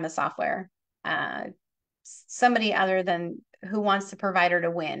program the software. Somebody other than who wants the provider to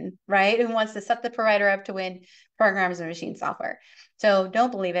win, right? Who wants to set the provider up to win programs and machine software. So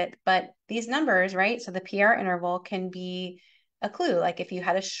don't believe it, but these numbers, right? So the PR interval can be a clue. Like if you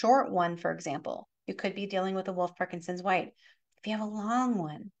had a short one, for example, you could be dealing with a Wolff Parkinson's White. If you have a long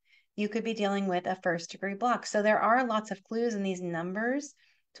one, you could be dealing with a first degree block. So there are lots of clues in these numbers.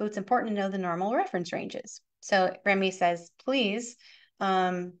 So it's important to know the normal reference ranges. So Remy says,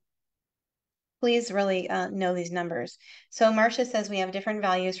 um, please really know these numbers. So Marcia says we have different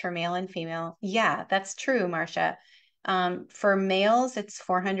values for male and female. Yeah, that's true, Marcia. For males, it's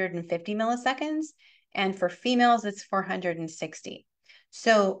 450 milliseconds, and for females, it's 460.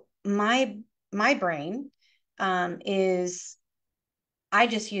 So my brain is I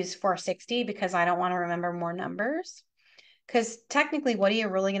just use 460 because I don't want to remember more numbers. Because technically, what are you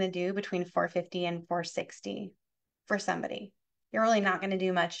really going to do between 450 and 460 for somebody? You're really not going to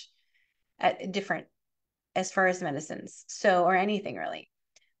do much different as far as medicines. So, or anything really.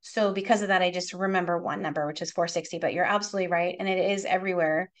 So because of that, I just remember one number, which is 460, but you're absolutely right. And it is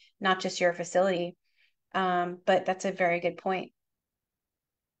everywhere, not just your facility. But that's a very good point.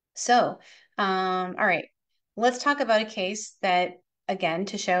 So, all right, let's talk about a case that, again,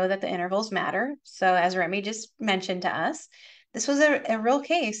 to show that the intervals matter. So, as Remy just mentioned to us, this was a real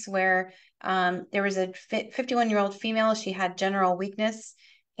case where there was a 51-year-old female. She had general weakness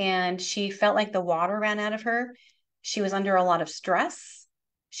and she felt like the water ran out of her. She was under a lot of stress.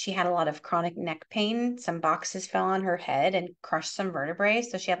 She had a lot of chronic neck pain. Some boxes fell on her head and crushed some vertebrae.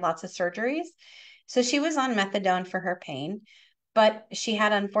 So, she had lots of surgeries. So, she was on methadone for her pain, but she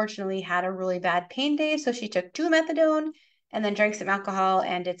had unfortunately had a really bad pain day. So she took 2 methadone and then drank some alcohol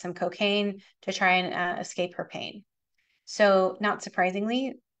and did some cocaine to try and escape her pain. So, not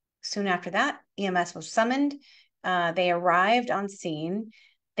surprisingly, soon after that, EMS was summoned. They arrived on scene.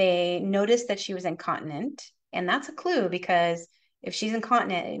 They noticed that she was incontinent. And that's a clue because if she's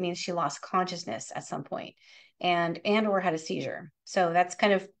incontinent, it means she lost consciousness at some point and or had a seizure. So that's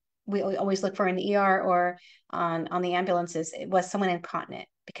kind of we always look for in the ER or on the ambulances, it was someone incontinent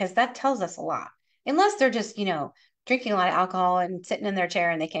because that tells us a lot. Unless they're just, drinking a lot of alcohol and sitting in their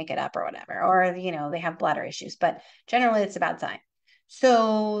chair and they can't get up or whatever, or, they have bladder issues, but generally it's a bad sign.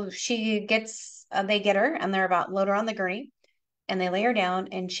 So they get her and they're about load her on the gurney and they lay her down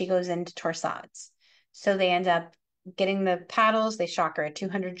and she goes into torsades. So they end up getting the paddles, they shock her at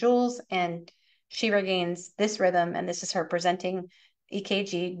 200 joules and she regains this rhythm. And this is her presenting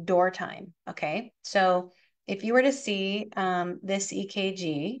EKG door time. Okay. So if you were to see this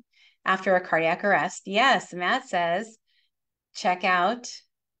EKG after a cardiac arrest, yes, Matt says, check out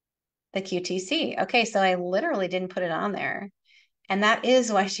the QTC. Okay. So I literally didn't put it on there. And that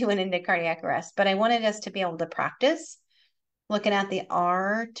is why she went into cardiac arrest. But I wanted us to be able to practice looking at the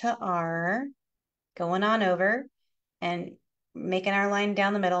R to R, going on over and making our line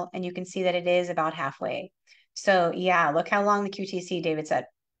down the middle. And you can see that it is about halfway. So yeah, look how long the QTC, David said.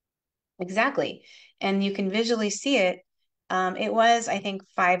 Exactly. And you can visually see it. It was, I think,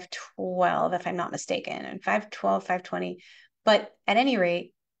 512, if I'm not mistaken, and 512, 520. But at any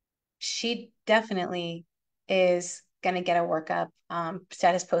rate, she definitely is going to get a workup,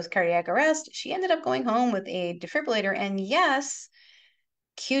 status post cardiac arrest. She ended up going home with a defibrillator. And yes,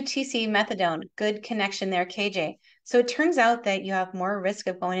 QTC methadone, good connection there, KJ. So it turns out that you have more risk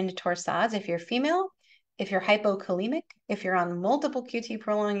of going into torsades if you're female, if you're hypokalemic, if you're on multiple QT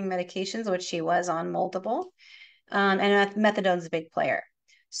prolonging medications, which she was on multiple, and methadone's a big player.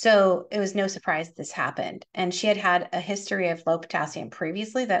 So it was no surprise this happened. And she had had a history of low potassium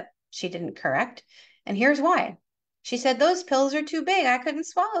previously that she didn't correct. And here's why. She said, those pills are too big. I couldn't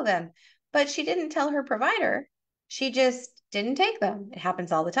swallow them. But she didn't tell her provider. She just didn't take them. It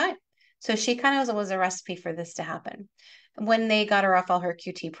happens all the time. So she kind of was a recipe for this to happen. When they got her off all her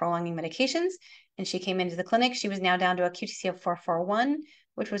QT prolonging medications and she came into the clinic, she was now down to a QTC of 441,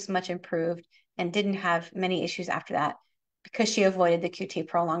 which was much improved and didn't have many issues after that because she avoided the QT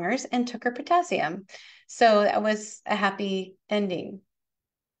prolongers and took her potassium. So that was a happy ending.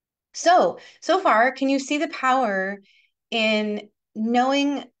 So far, can you see the power in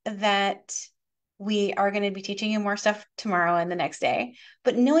knowing that we are going to be teaching you more stuff tomorrow and the next day,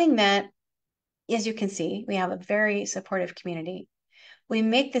 but knowing that, as you can see, we have a very supportive community. We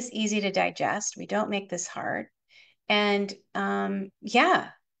make this easy to digest. We don't make this hard. And yeah,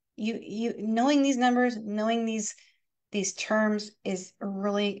 you knowing these numbers, knowing these terms is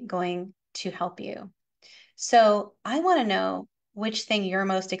really going to help you. So I want to know which thing you're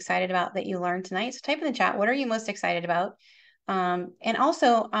most excited about that you learned tonight. So type in the chat, what are you most excited about? And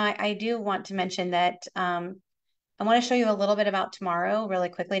also, I do want to mention that I want to show you a little bit about tomorrow really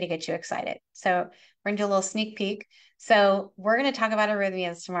quickly to get you excited. So we're going to do a little sneak peek. So we're going to talk about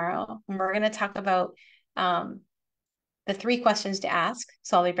arrhythmias tomorrow. And we're going to talk about the 3 questions to ask.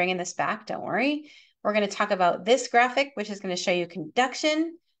 So I'll be bringing this back. Don't worry. We're going to talk about this graphic, which is going to show you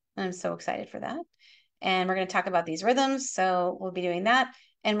conduction. I'm so excited for that. And we're going to talk about these rhythms. So we'll be doing that.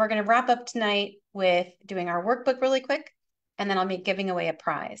 And we're going to wrap up tonight with doing our workbook really quick, and then I'll be giving away a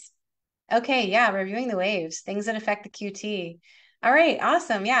prize. Okay, yeah, reviewing the waves, things that affect the QT. All right,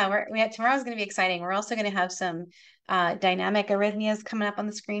 awesome. Yeah, tomorrow's going to be exciting. We're also going to have some dynamic arrhythmias coming up on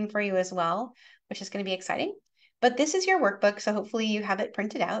the screen for you as well, which is going to be exciting. But this is your workbook, so hopefully you have it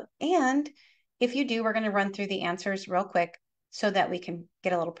printed out. And if you do, we're going to run through the answers real quick so that we can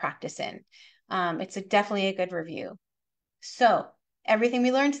get a little practice in. Definitely a good review. So everything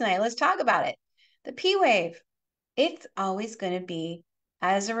we learned tonight, let's talk about it. The P wave, it's always going to be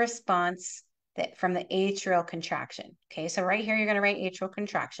as a response that from the atrial contraction. Okay, so right here, you're going to write atrial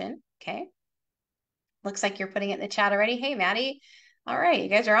contraction. Okay, looks like you're putting it in the chat already. Hey, Maddie. All right, you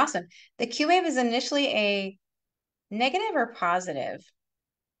guys are awesome. The Q wave is initially a negative or positive?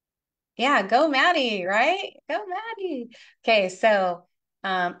 Yeah, go Maddie, right? Go Maddie. Okay, so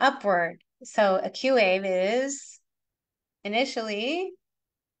upward. So a Q wave is initially,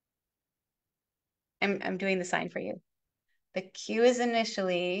 I'm doing the sign for you. The Q is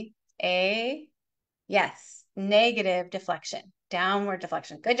initially a, yes, negative deflection, downward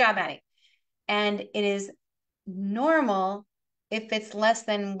deflection. Good job, Maddie. And it is normal if it's less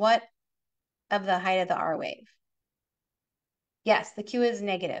than what of the height of the R wave? Yes, the Q is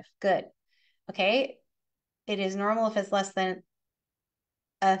negative. Good. Okay. It is normal if it's less than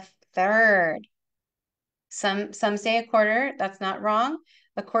a third. Some say a quarter. That's not wrong.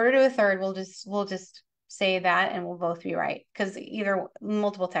 A quarter to a third, we'll just say that and we'll both be right because either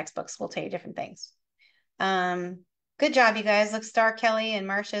multiple textbooks will tell you different things. Good job, you guys. Look, Star Kelly and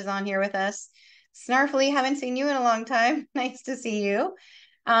Marsha's on here with us. Snarfly, haven't seen you in a long time. Nice to see you.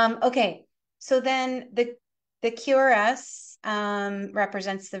 Okay, so then the QRS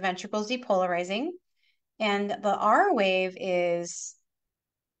represents the ventricles depolarizing, and the R wave is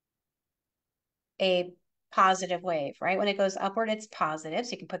a positive wave, right? When it goes upward, it's positive,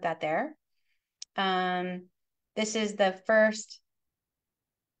 so you can put that there. This is the first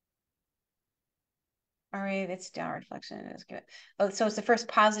R wave, it's downward deflection. Let's give it. Oh, so it's the first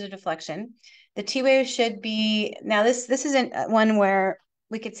positive deflection. The T wave should be, now this isn't one where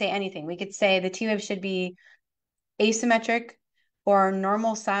we could say anything. We could say the T wave should be asymmetric or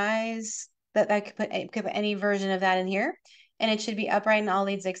normal size. That I could put any version of that in here. And it should be upright in all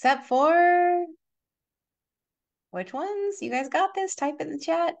leads except for which ones? You guys got this? Type it in the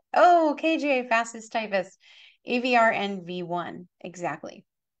chat. Oh, KJ, fastest typist. AVR and V1. Exactly.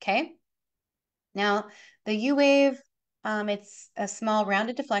 Okay. Now, the U wave, it's a small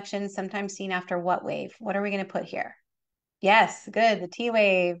rounded deflection, sometimes seen after what wave? What are we going to put here? Yes, good, the T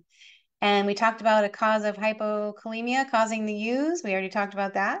wave. And we talked about a cause of hypokalemia causing the U's. We already talked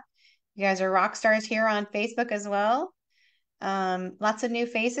about that. You guys are rock stars here on Facebook as well. Lots of new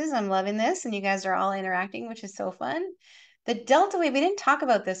faces. I'm loving this. And you guys are all interacting, which is so fun. The delta wave, we didn't talk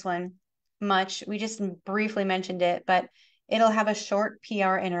about this one much. We just briefly mentioned it, but it'll have a short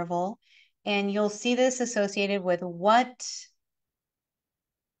PR interval. And you'll see this associated with what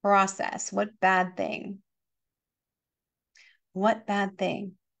process? What bad thing? What bad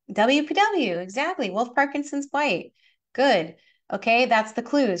thing? WPW, exactly. Wolf Parkinson's White. Good. Okay, that's the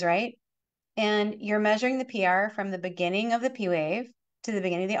clues, right? And you're measuring the PR from the beginning of the P wave to the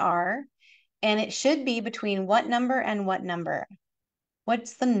beginning of the R. And it should be between what number and what number?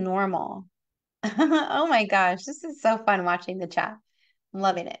 What's the normal? Oh my gosh, this is so fun watching the chat. I'm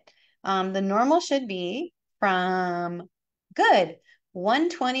loving it. The normal should be from good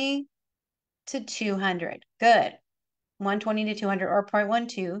 120 to 200. Good. 120 to 200 or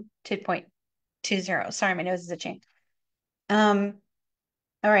 0.12 to 0.20. Sorry, my nose is itching.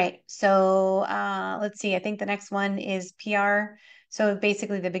 All right, so let's see. I think the next one is PR. So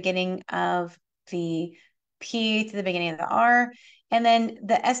basically the beginning of the P to the beginning of the R. And then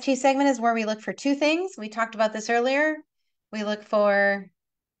the ST segment is where we look for two things. We talked about this earlier. We look for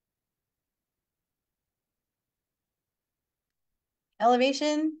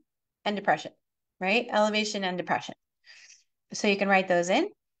elevation and depression, right? Elevation and depression. So you can write those in.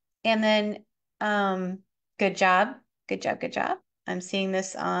 And then good job. Good job. Good job. I'm seeing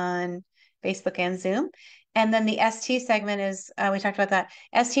this on Facebook and Zoom. And then the ST segment is, we talked about that.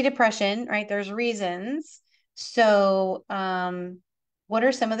 ST depression, right? There's reasons. So what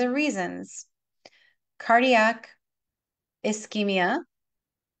are some of the reasons? Cardiac ischemia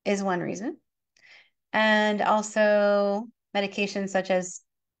is one reason. And also medications such as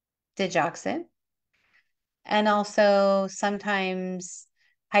digoxin. And also sometimes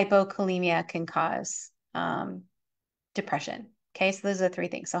hypokalemia can cause depression. Okay, so those are the three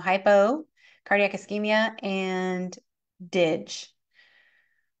things. So hypo, cardiac ischemia, and dig.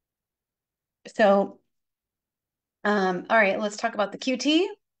 So All right, let's talk about the QT.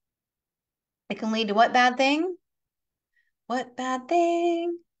 It can lead to what bad thing? What bad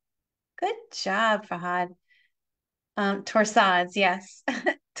thing? Good job, Fahad. Torsades, yes.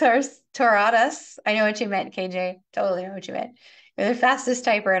 Toradas. I know what you meant, KJ. Totally know what you meant. You're the fastest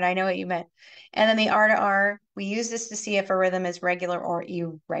typer, and I know what you meant. And then the R to R, we use this to see if a rhythm is regular or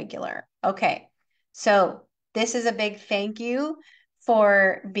irregular. Okay, so this is a big thank you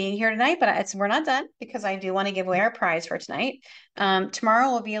for being here tonight, but we're not done because I do want to give away our prize for tonight.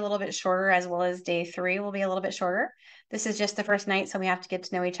 Tomorrow will be a little bit shorter, as well as day 3 will be a little bit shorter. This is just the first night, so we have to get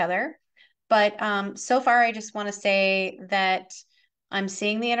to know each other. But so far, I just want to say that I'm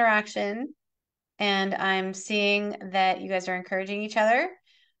seeing the interaction and I'm seeing that you guys are encouraging each other.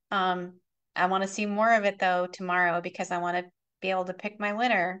 Um, I want to see more of it though tomorrow because I want to be able to pick my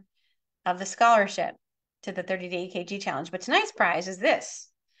winner of the scholarship to the 30-day EKG challenge. But tonight's prize is this.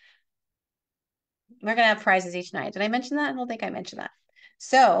 We're going to have prizes each night. Did I mention that? I don't think I mentioned that.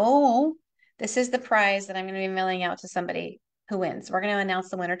 So this is the prize that I'm going to be mailing out to somebody who wins. We're going to announce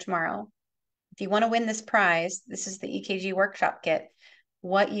the winner tomorrow. If you want to win this prize, this is the EKG workshop kit.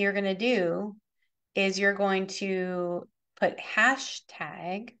 What you're going to do is you're going to put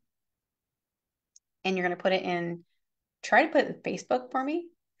hashtag and you're going to put it in, try to put it in Facebook for me,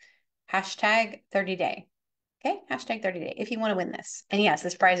 hashtag 30 day. Okay, hashtag 30 day if you want to win this. And yes,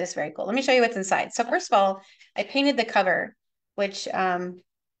 this prize is very cool. Let me show you what's inside. So first of all, I painted the cover, which I don't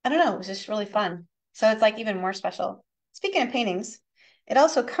know, it was just really fun. So it's like even more special. Speaking of paintings, it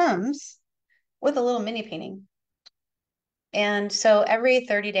also comes with a little mini painting. And so every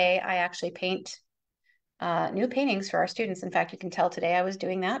 30 day, I actually paint new paintings for our students. In fact, you can tell today I was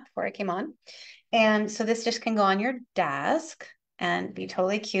doing that before I came on. And so this just can go on your desk and be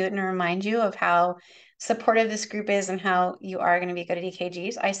totally cute and remind you of how supportive this group is and how you are going to be good at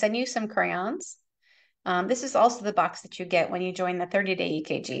EKGs. I send you some crayons. This is also the box that you get when you join the 30-day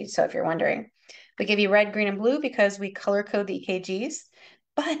EKG. So if you're wondering, we give you red, green, and blue because we color code the EKGs,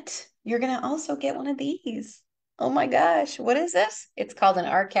 but you're going to also get one of these. Oh my gosh, what is this? It's called an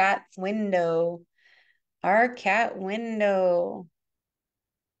RCAT window. RCAT window.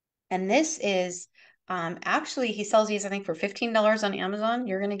 And this is actually, he sells these, I think, for $15 on Amazon.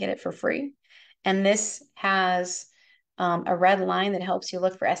 You're going to get it for free. And this has a red line that helps you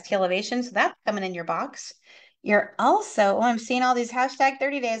look for ST elevation. So that's coming in your box. You're also, oh, I'm seeing all these hashtag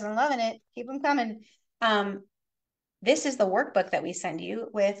 30 days. I'm loving it. Keep them coming. This is the workbook that we send you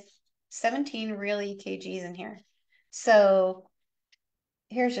with 17 real EKGs in here. So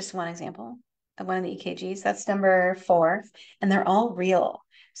here's just one example of one of the EKGs. That's number 4, and they're all real.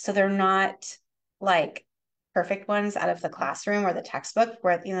 So they're not like perfect ones out of the classroom or the textbook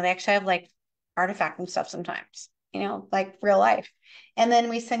where, they actually have like artifact and stuff sometimes, like real life. And then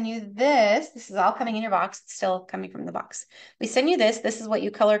we send you this. This is all coming in your box. It's still coming from the box. We send you this. This is what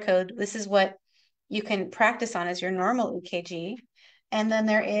you color code. This is what you can practice on as your normal EKG. And then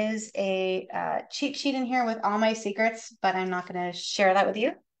there is a cheat sheet in here with all my secrets, but I'm not going to share that with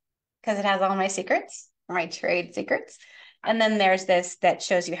you because it has all my secrets, my trade secrets. And then there's this that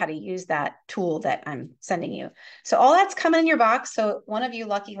shows you how to use that tool that I'm sending you. So all that's coming in your box. So one of you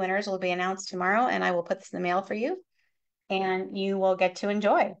lucky winners will be announced tomorrow, and I will put this in the mail for you, and you will get to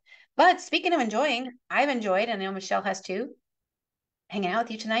enjoy. But speaking of enjoying, I've enjoyed, and I know Michelle has too, hanging out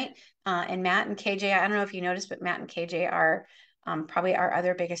with you tonight. And Matt and KJ, I don't know if you noticed, but Matt and KJ are probably our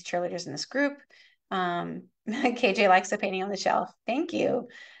other biggest cheerleaders in this group. KJ likes the painting on the shelf. Thank you.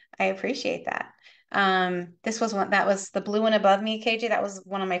 I appreciate that. This was one that was the blue one above me, KJ. That was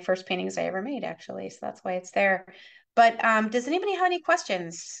one of my first paintings I ever made, actually. So that's why it's there. But does anybody have any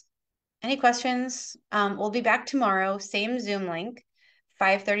questions? Any questions? We'll be back tomorrow, same Zoom link,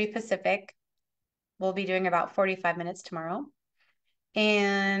 5:30 Pacific. We'll be doing about 45 minutes tomorrow.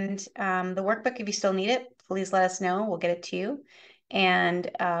 And the workbook, if you still need it, please let us know. We'll get it to you. And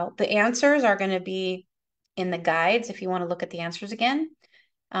the answers are going to be in the guides if you want to look at the answers again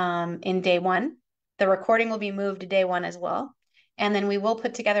in day 1. The recording will be moved to day 1 as well. And then we will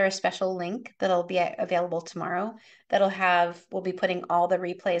put together a special link that'll be available tomorrow we'll be putting all the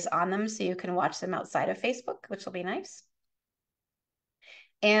replays on them so you can watch them outside of Facebook, which will be nice.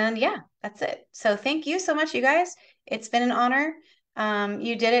 And yeah, that's it. So thank you so much, you guys. It's been an honor.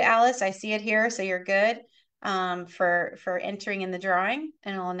 You did it, Alice. I see it here, so you're good for entering in the drawing,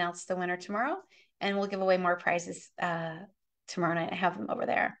 and I'll announce the winner tomorrow, and we'll give away more prizes tomorrow night. I have them over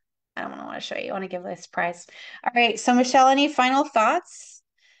there. I don't want to show you. I want to give this prize. All right. So Michelle, any final thoughts?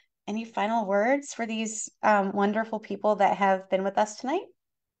 Any final words for these wonderful people that have been with us tonight?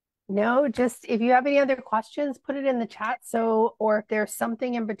 No, just if you have any other questions, put it in the chat. So, or if there's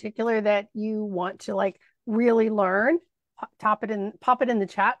something in particular that you want to like really learn, pop it in the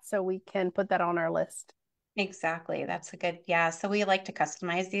chat so we can put that on our list. Exactly. That's a good, yeah. So we like to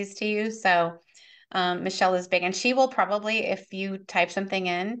customize these to you. So Michelle is big and she will probably, if you type something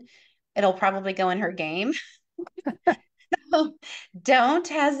in, it'll probably go in her game. Don't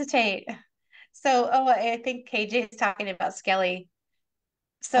hesitate. So, oh, I think KJ is talking about Skelly.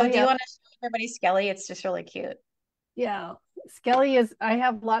 Oh So do you yeah, want to show everybody Skelly? It's just really cute. yeah. Skelly is, I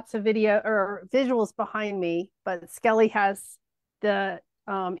have lots of video or visuals behind me, but Skelly has the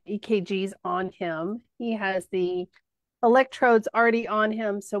EKGs on him. He has the electrodes already on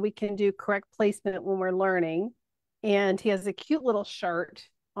him so we can do correct placement when we're learning. And he has a cute little shirt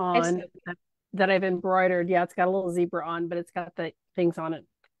It's on that I've embroidered. Yeah, it's got a little zebra on, but it's got the things on it.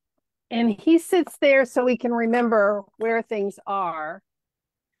 And he sits there so we can remember where things are,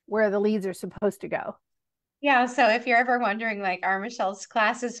 where the leads are supposed to go. yeah. So if you're ever wondering, like, are Michelle's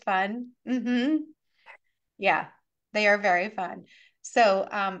classes fun? Yeah, they are very fun. So,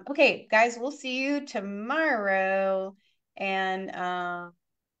 okay, guys, we'll see you tomorrow. And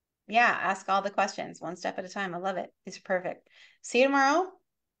yeah, ask all the questions one step at a time. I love it. It's perfect. See you tomorrow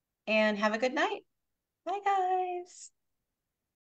and have a good night. Bye, guys.